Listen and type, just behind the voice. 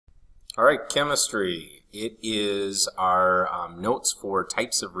All right, chemistry. It is our notes for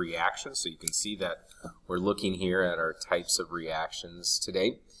types of reactions. So you can see that we're looking here at our types of reactions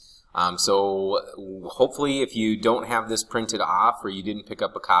today. So hopefully if you don't have this printed off or you didn't pick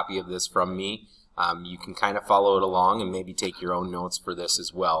up a copy of this from me, you can kind of follow it along and maybe take your own notes for this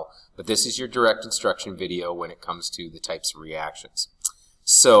as well. But this is your direct instruction video when it comes to the types of reactions.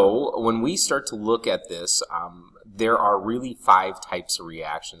 So when we start to look at this, there are really 5 types of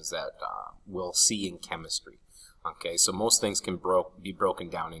reactions that we'll see in chemistry. Okay, so most things can be broken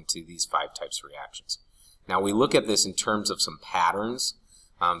down into these 5 types of reactions. Now we look at this in terms of some patterns.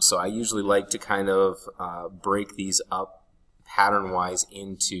 So I usually like to kind of break these up pattern-wise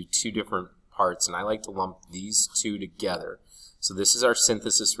into 2 different parts, and I like to lump these 2 together. So this is our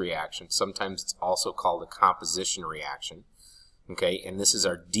synthesis reaction. Sometimes it's also called a composition reaction. Okay, and this is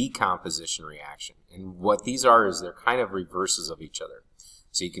our decomposition reaction. And what these are is they're kind of reverses of each other.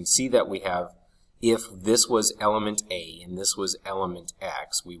 So you can see that we have, if this was element A and this was element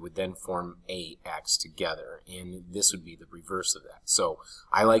X, we would then form AX together, and this would be the reverse of that. So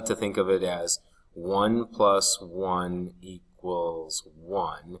I like to think of it as 1 plus 1 equals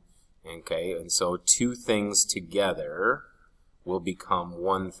 1. Okay, and so 2 things together will become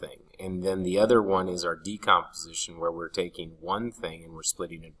 1 thing. And then the other one is our decomposition, where we're taking 1 thing and we're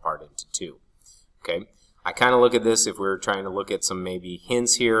splitting it apart into 2. Okay, I kind of look at this if we're trying to look at some maybe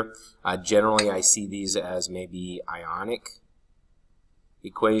hints here. Generally, I see these as maybe ionic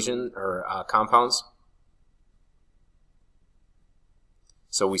equation or compounds.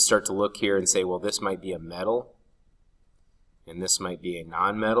 So we start to look here and say, well, this might be a metal, and this might be a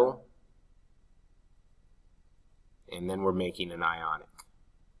non-metal, and then we're making an ionic.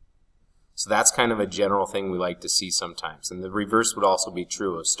 So that's kind of a general thing we like to see sometimes. And the reverse would also be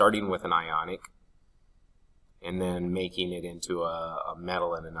true of starting with an ionic and then making it into a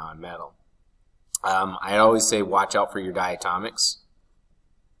metal and a non-metal. I always say watch out for your diatomics.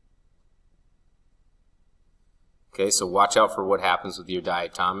 Okay, so watch out for what happens with your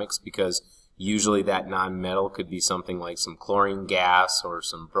diatomics, because usually that non-metal could be something like some chlorine gas or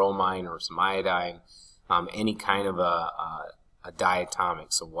some bromine or some iodine, any kind of a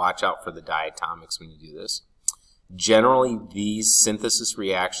diatomic. So watch out for the diatomics when you do this. Generally, these synthesis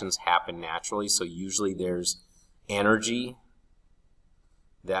reactions happen naturally, so usually there's energy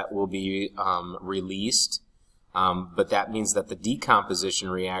that will be released, but that means that the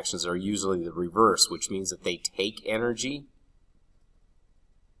decomposition reactions are usually the reverse, which means that they take energy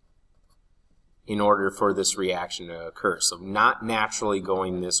in order for this reaction to occur. So not naturally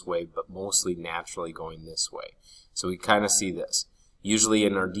going this way, but mostly naturally going this way. So we kind of see this. Usually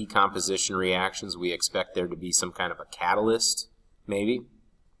in our decomposition reactions, we expect there to be some kind of a catalyst, maybe.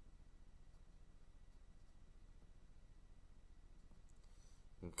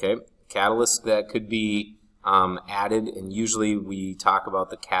 Okay, catalyst that could be added, and usually we talk about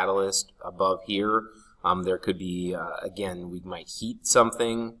the catalyst above here. There could be, again, we might heat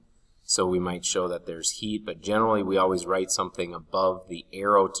something, so we might show that there's heat, but generally we always write something above the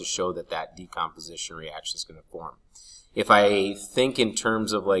arrow to show that that decomposition reaction is going to form. If I think in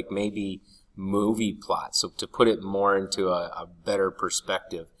terms of like maybe movie plots, so to put it more into a better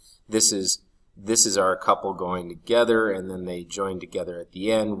perspective, this is our couple going together and then they join together at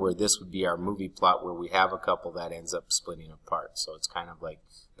the end, where this would be our movie plot where we have a couple that ends up splitting apart. So it's kind of like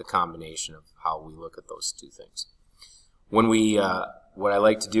the combination of how we look at those 2 things. When we, what I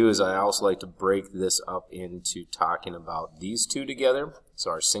like to do is I also like to break this up into talking about these 2 together, so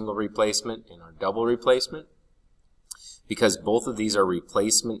our single replacement and our double replacement, because both of these are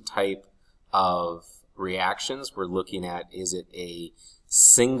replacement type of reactions. We're looking at, is it a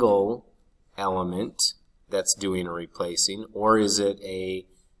single element that's doing a replacing, or is it a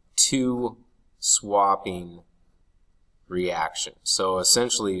 2 swapping reaction? So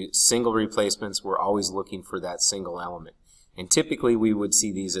essentially, single replacements, we're always looking for that single element. And typically we would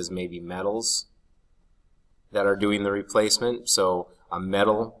see these as maybe metals that are doing the replacement. So a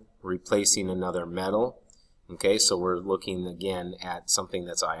metal replacing another metal. Okay, so we're looking again at something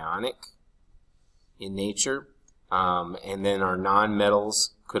that's ionic in nature. And then our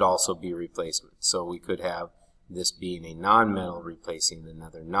non-metals could also be replacement. So we could have this being a non-metal replacing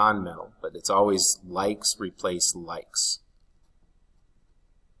another non-metal, but it's always likes replace likes.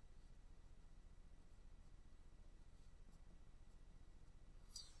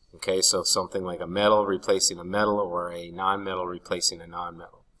 Okay, so something like a metal replacing a metal, or a non-metal replacing a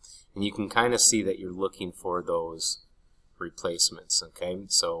non-metal. And you can kind of see that you're looking for those replacements. Okay,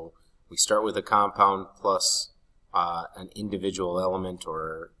 so we start with a compound plus an individual element,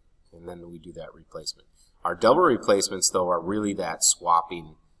 and then we do that replacement. Our double replacements, though, are really that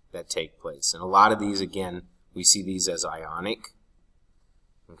swapping that take place. And a lot of these, again, we see these as ionic.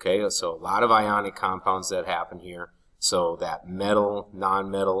 Okay, so a lot of ionic compounds that happen here. So that metal,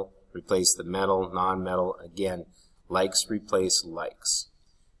 non-metal, replace the metal, non-metal. Again, likes replace likes.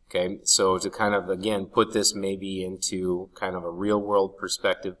 Okay, so to kind of, again, put this maybe into kind of a real-world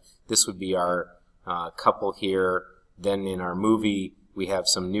perspective, this would be our couple here. Then in our movie, we have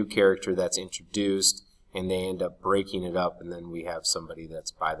some new character that's introduced, and they end up breaking it up, and then we have somebody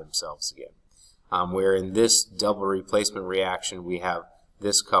that's by themselves again. Where in this double replacement reaction, we have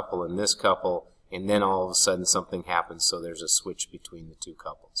this couple, and then all of a sudden something happens, so there's a switch between the two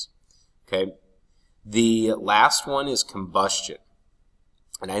couples. Okay, the last one is combustion.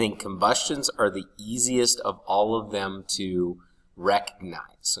 And I think combustions are the easiest of all of them to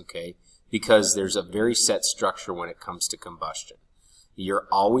recognize, okay, because there's a very set structure when it comes to combustion. You're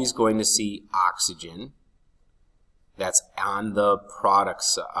always going to see oxygen that's on the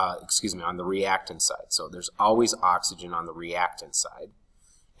products, on the reactant side. So there's always oxygen on the reactant side.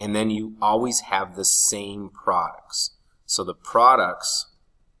 And then you always have the same products. So the products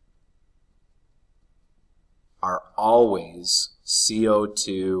are always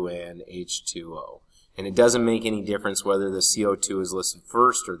CO2 and H2O. And it doesn't make any difference whether the CO2 is listed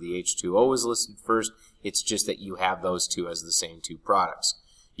first or the H2O is listed first. It's just that you have those two as the same two products.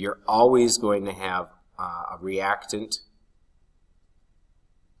 You're always going to have a reactant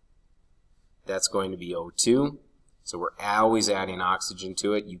that's going to be O2. So we're always adding oxygen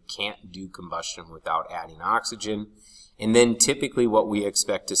to it. You can't do combustion without adding oxygen. And then typically what we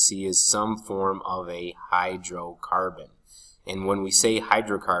expect to see is some form of a hydrocarbon. And when we say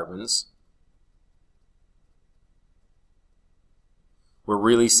hydrocarbons, we're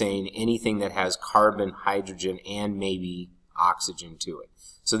really saying anything that has carbon, hydrogen, and maybe oxygen to it.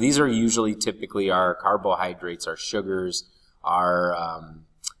 So these are usually typically our carbohydrates, our sugars, our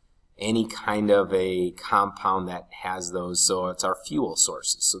any kind of a compound that has those. So it's our fuel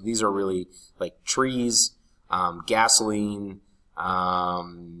sources. So these are really like trees, gasoline,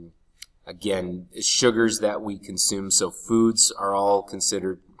 again, sugars that we consume. So foods are all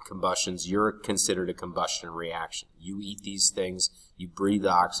considered combustions. You're considered a combustion reaction. You eat these things, you breathe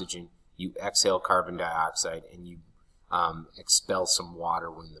oxygen, you exhale carbon dioxide, and you expel some water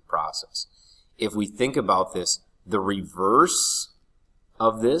in the process. If we think about this, the reverse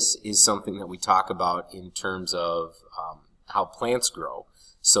of this is something that we talk about in terms of how plants grow.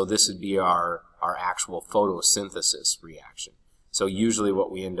 So this would be our actual photosynthesis reaction. So usually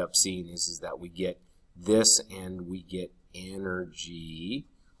what we end up seeing is that we get this and we get energy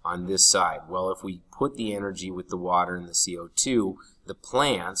on this side. Well, if we put the energy with the water and the CO2, the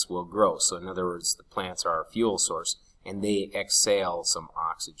plants will grow. So in other words, the plants are our fuel source, and they exhale some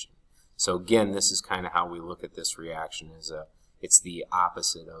oxygen. So again, this is kind of how we look at this reaction. It's the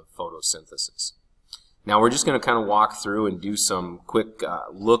opposite of photosynthesis. Now we're just going to kind of walk through and do some quick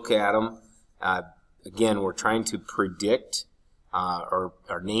look at them. Again, we're trying to predict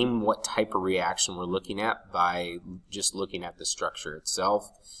or name what type of reaction we're looking at by just looking at the structure itself.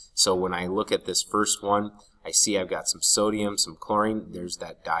 So when I look at this first one, I see I've got some sodium, some chlorine. There's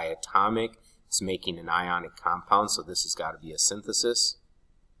that diatomic. It's making an ionic compound, so this has got to be a synthesis.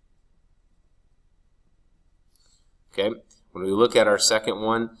 Okay. When we look at our second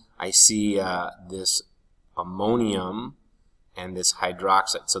one, I see this ammonium and this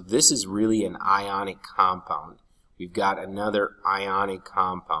hydroxide. So this is really an ionic compound. We've got another ionic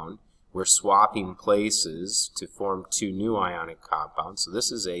compound. We're swapping places to form two new ionic compounds. So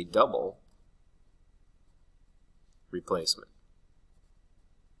this is a double replacement.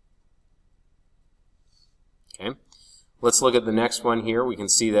 Okay. Let's look at the next one here. We can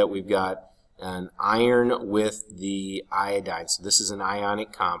see that we've got an iron with the iodine. So this is an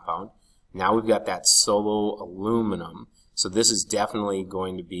ionic compound. Now we've got that solo aluminum. So this is definitely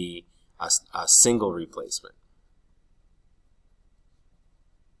going to be a single replacement.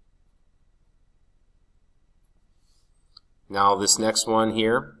 Now this next one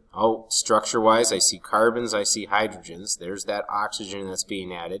here, structure-wise, I see carbons, I see hydrogens. There's that oxygen that's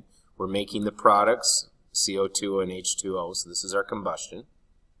being added. We're making the products, CO2 and H2O, so this is our combustion.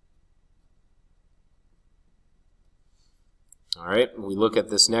 All right, we look at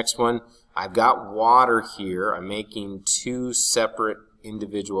this next one. I've got water here. I'm making two separate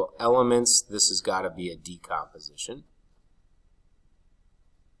individual elements. This has got to be a decomposition.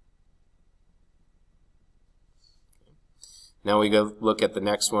 Okay. Now we go look at the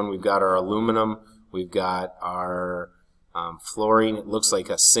next one. We've got our aluminum. We've got our fluorine. It looks like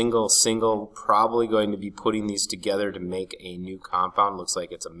a single, probably going to be putting these together to make a new compound. Looks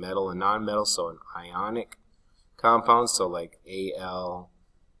like it's a metal and non-metal, so an ionic compound, so like Al,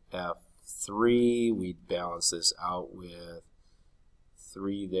 F3. We'd balance this out with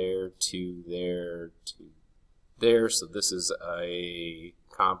 3 there, 2 there, 2 there. So this is a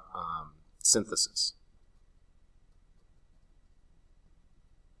synthesis.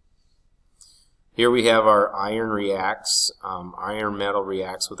 Here we have our iron reacts. Iron metal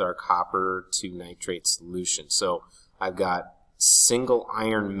reacts with our copper to nitrate solution. So I've got single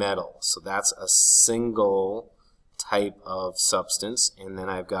iron metal. So that's a single type of substance. And then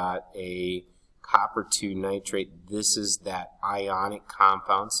I've got a copper to nitrate. This is that ionic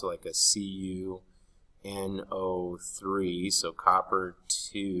compound, so like a CuNO3. So copper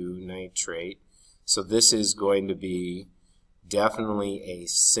to nitrate. So this is going to be definitely a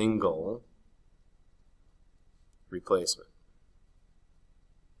single replacement.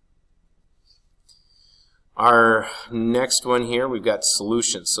 Our next one here, we've got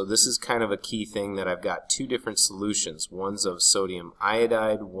solutions. So this is kind of a key thing that I've got two different solutions. One's of sodium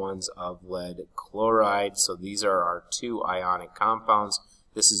iodide, one's of lead chloride. So these are our two ionic compounds.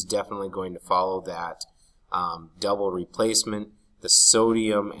 This is definitely going to follow that double replacement. The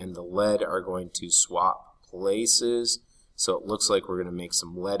sodium and the lead are going to swap places. So it looks like we're going to make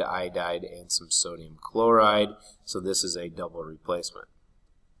some lead iodide and some sodium chloride. So this is a double replacement.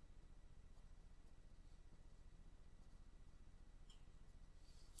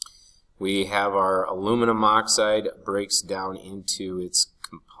 We have our aluminum oxide, breaks down into its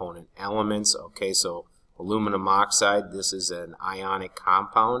component elements. Okay, so aluminum oxide, this is an ionic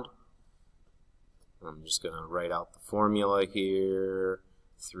compound. I'm just going to write out the formula here.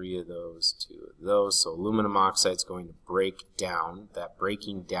 3 of those, 2 of those. So aluminum oxide is going to break down. That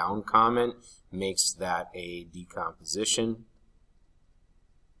breaking down comment makes that a decomposition.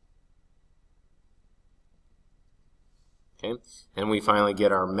 Okay, and we finally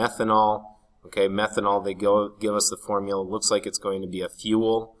get our methanol. Okay, methanol, they give us the formula. Looks like it's going to be a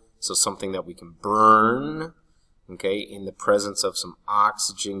fuel, so something that we can burn, okay, in the presence of some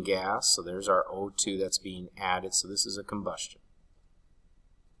oxygen gas. So there's our O2 that's being added. So this is a combustion.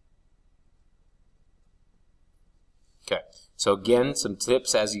 Okay, so again, some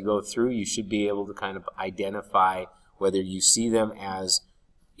tips as you go through. You should be able to kind of identify whether you see them as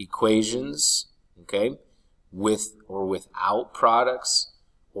equations, okay, with or without products,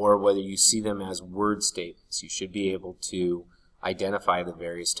 or whether you see them as word statements. You should be able to identify the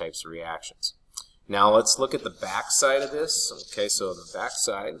various types of reactions. Now let's look at the back side of this. Okay, so the back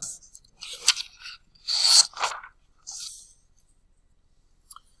side.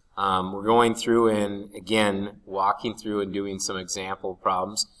 We're going through and, again, walking through and doing some example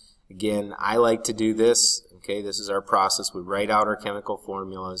problems. Again, I like to do this. Okay, this is our process. We write out our chemical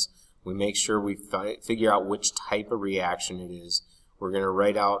formulas. We make sure we figure out which type of reaction it is. We're going to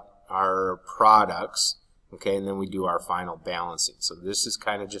write out our products, okay, and then we do our final balancing. So this is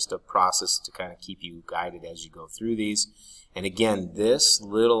kind of just a process to kind of keep you guided as you go through these. And again, this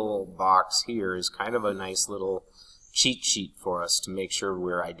little box here is kind of a nice little cheat sheet for us to make sure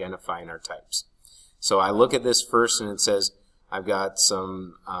we're identifying our types. So I look at this first and it says I've got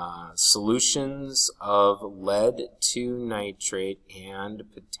some solutions of lead to nitrate and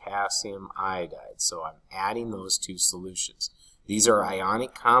potassium iodide. So I'm adding those two solutions. These are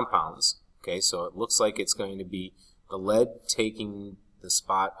ionic compounds. Okay, so it looks like it's going to be the lead taking the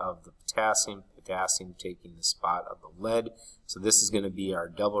spot of the potassium, potassium taking the spot of the lead. So this is going to be our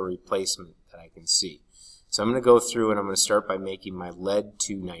double replacement that I can see. So I'm going to go through and I'm going to start by making my lead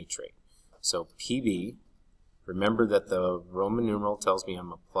to nitrate. So PB, remember that the Roman numeral tells me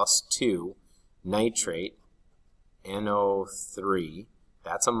I'm a +2, nitrate, NO3,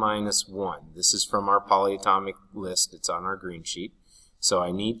 that's a -1. This is from our polyatomic list, it's on our green sheet. So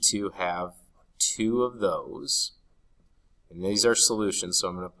I need to have 2 of those, and these are solutions, so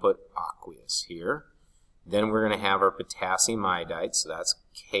I'm going to put aqueous here. Then we're going to have our potassium iodide, so that's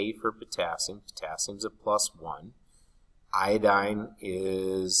K for potassium. Potassium's a +1. Iodine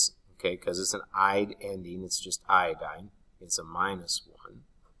is, okay, because it's an "ide" ending, it's just iodine. It's a -1.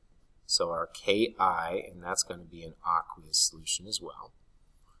 So our Ki, and that's going to be an aqueous solution as well.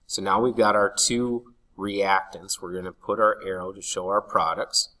 So now we've got our 2 reactants. We're going to put our arrow to show our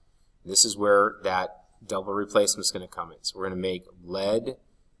products. This is where that double replacement is going to come in. So we're going to make lead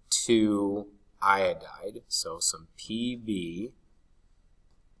to iodide. So some PbI.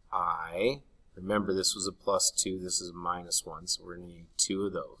 Remember, this was a +2. This is a -1. So we're going to need 2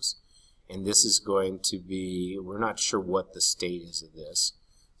 of those. And this is going to be, we're not sure what the state is of this.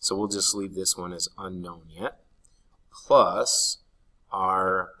 So we'll just leave this one as unknown yet. Plus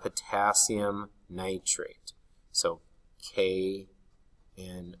our potassium nitrate. So KNO3,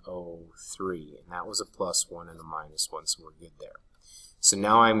 and that was a +1 and a -1, so we're good there. So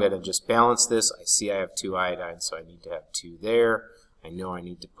now I'm going to just balance this. I see I have 2 iodines, so I need to have 2 there. I know I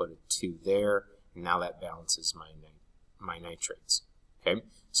need to put a 2 there, and now that balances my nitrates. Okay,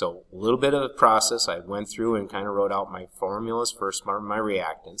 so a little bit of a process. I went through and kind of wrote out my formulas first, my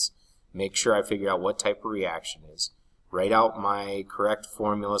reactants, make sure I figure out what type of reaction it is, write out my correct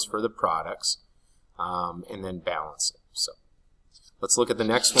formulas for the products, and then balance it. So let's look at the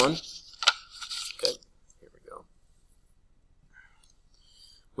next one. Okay, here we go.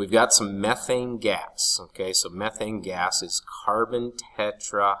 We've got some methane gas. Okay, so methane gas is carbon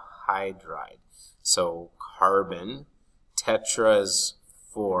tetrahydride. So carbon, tetra is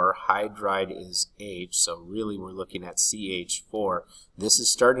 4, hydride is H, so really we're looking at CH4. This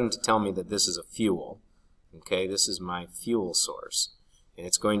is starting to tell me that this is a fuel. Okay, this is my fuel source. And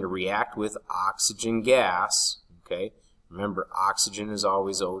it's going to react with oxygen gas. Okay, remember oxygen is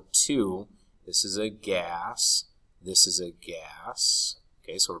always O2. This is a gas. This is a gas.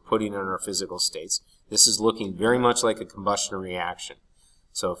 Okay, so we're putting in our physical states. This is looking very much like a combustion reaction.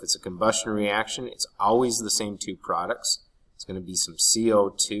 So if it's a combustion reaction, it's always the same 2 products. It's going to be some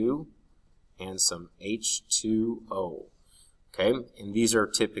CO2 and some H2O. Okay, and these are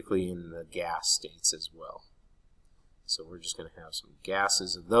typically in the gas states as well. So we're just going to have some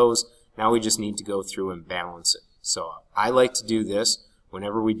gases of those. Now we just need to go through and balance it. So I like to do this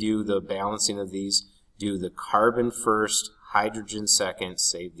whenever we do the balancing of these. Do the carbon first, hydrogen second,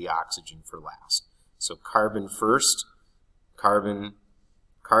 save the oxygen for last. So carbon first, carbon,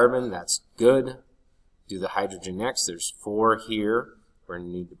 carbon, that's good. Do the hydrogen next. There's 4 here. We're going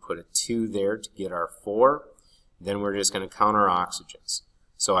to need to put a 2 there to get our 4. Then we're just going to count our oxygens.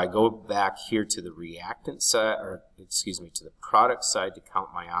 So I go back here to the reactant side, or excuse me, to the product side to count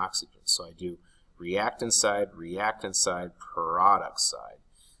my oxygens. So I do reactant side, product side.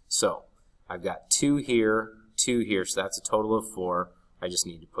 So I've got 2 here, 2 here, so that's a total of 4. I just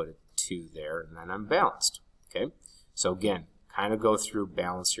need to put a 2 there, and then I'm balanced. Okay. So again, kind of go through,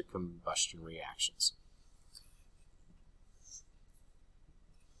 balance your combustion reactions.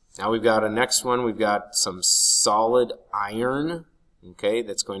 Now we've got a next one. We've got some solid iron, okay,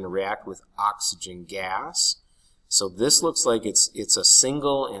 that's going to react with oxygen gas. So this looks like it's a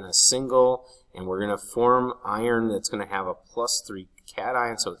single and a single, and we're going to form iron that's going to have a +3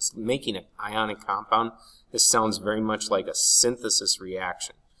 cation, so it's making an ionic compound. This sounds very much like a synthesis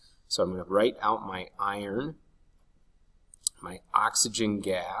reaction. So I'm going to write out my iron, my oxygen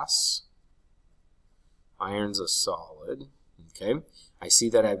gas. Iron's a solid, okay. I see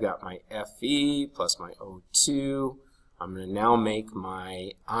that I've got my Fe plus my O2. I'm going to now make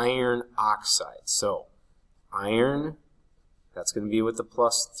my iron oxide. So iron, that's going to be with the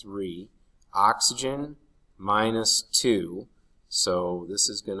 +3. Oxygen -2. So this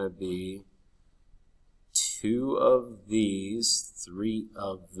is going to be 2 of these, 3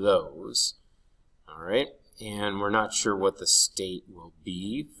 of those. All right. And we're not sure what the state will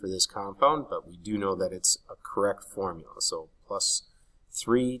be for this compound, but we do know that it's a correct formula. So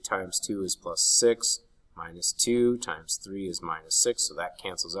 +3 times 2 is +6, -2 times 3 is -6, so that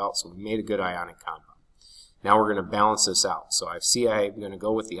cancels out. So we made a good ionic compound. Now we're going to balance this out. So I see I'm going to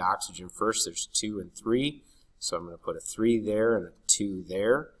go with the oxygen first. There's 2 and 3, so I'm going to put a 3 there and a 2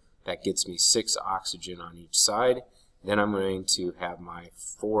 there. That gets me 6 oxygen on each side. Then I'm going to have my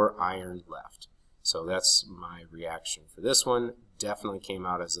 4 iron left. So that's my reaction for this one. Definitely came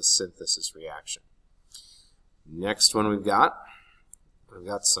out as a synthesis reaction. Next one we've got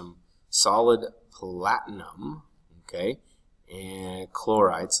some solid platinum, okay, and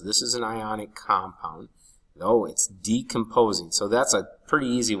chloride. So this is an ionic compound, though it's decomposing. So that's a pretty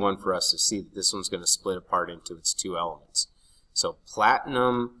easy one for us to see that this one's going to split apart into its 2 elements. So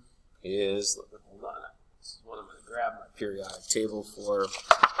platinum is, hold on, this is what I'm going to grab my periodic table for.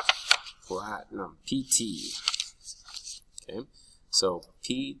 Platinum, PT. Okay, so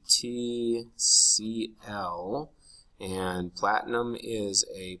PTCl, and platinum is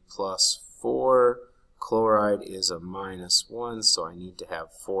a +4, chloride is a -1, so I need to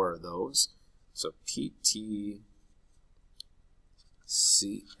have 4 of those. So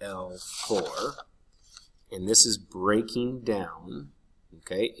PTCl4, and this is breaking down.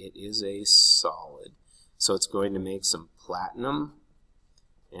 Okay, it is a solid, so it's going to make some platinum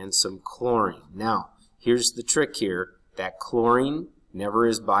and some chlorine. Now, here's the trick here. That chlorine never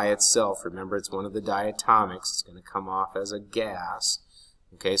is by itself. Remember, it's one of the diatomics. It's going to come off as a gas.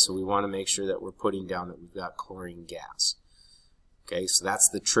 Okay, so we want to make sure that we're putting down that we've got chlorine gas. Okay, so that's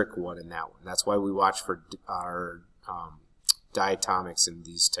the trick one in that one. That's why we watch for our diatomics in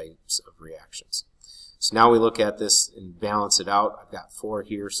these types of reactions. So now we look at this and balance it out. I've got 4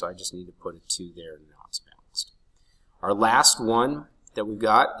 here, so I just need to put a 2 there, and now it's balanced. Our last one that we've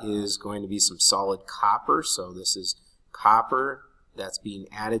got is going to be some solid copper. So this is copper that's being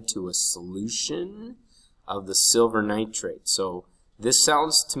added to a solution of the silver nitrate. So this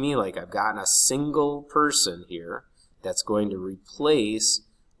sounds to me like I've gotten a single person here that's going to replace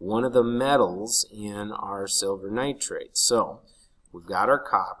one of the metals in our silver nitrate. So we've got our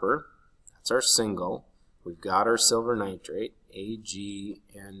copper, that's our single. We've got our silver nitrate, AgNO3.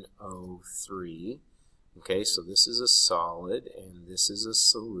 Okay, so this is a solid and this is a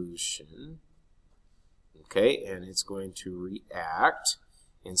solution. Okay, and it's going to react.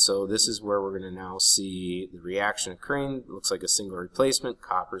 And so this is where we're going to now see the reaction occurring. It looks like a single replacement.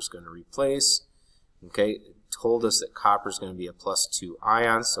 Copper is going to replace. Okay, it told us that copper is going to be a +2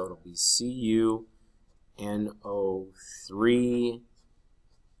 ion, so it'll be CuNO3.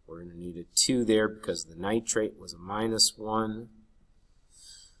 We're going to need a 2 there because the nitrate was a -1.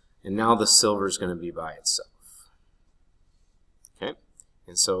 And now the silver is going to be by itself. Okay,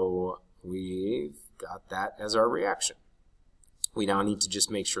 and so we've got that as our reaction. We now need to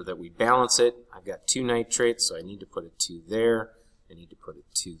just make sure that we balance it. I've got 2 nitrates, so I need to put a 2 there. I need to put a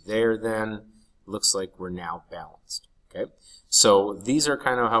 2 there then. Looks like we're now balanced. Okay, so these are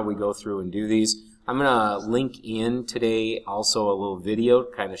kind of how we go through and do these. I'm going to link in today also a little video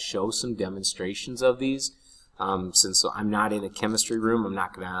to kind of show some demonstrations of these. Since I'm not in a chemistry room, I'm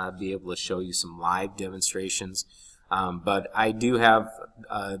not going to be able to show you some live demonstrations. But I do have,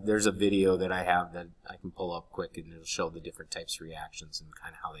 there's a video that I have that I can pull up quick and it'll show the different types of reactions and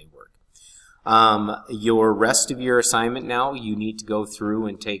kind of how they work. Your rest of your assignment now, you need to go through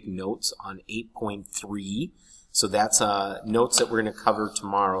and take notes on 8.3. So that's notes that we're going to cover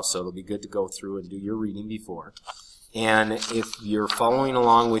tomorrow, so it'll be good to go through and do your reading before. And if you're following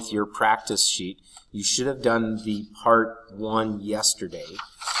along with your practice sheet, you should have done the part 1 yesterday.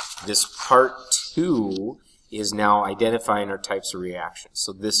 This part 2 is now identifying our types of reactions.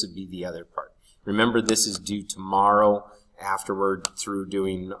 So this would be the other part. Remember, this is due tomorrow afterward through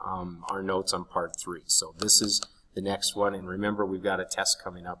doing our notes on part 3. So this is the next one, and remember we've got a test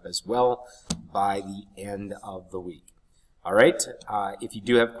coming up as well by the end of the week. All right, if you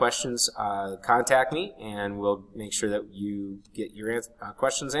do have questions, contact me and we'll make sure that you get your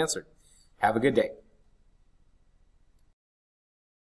questions answered. Have a good day.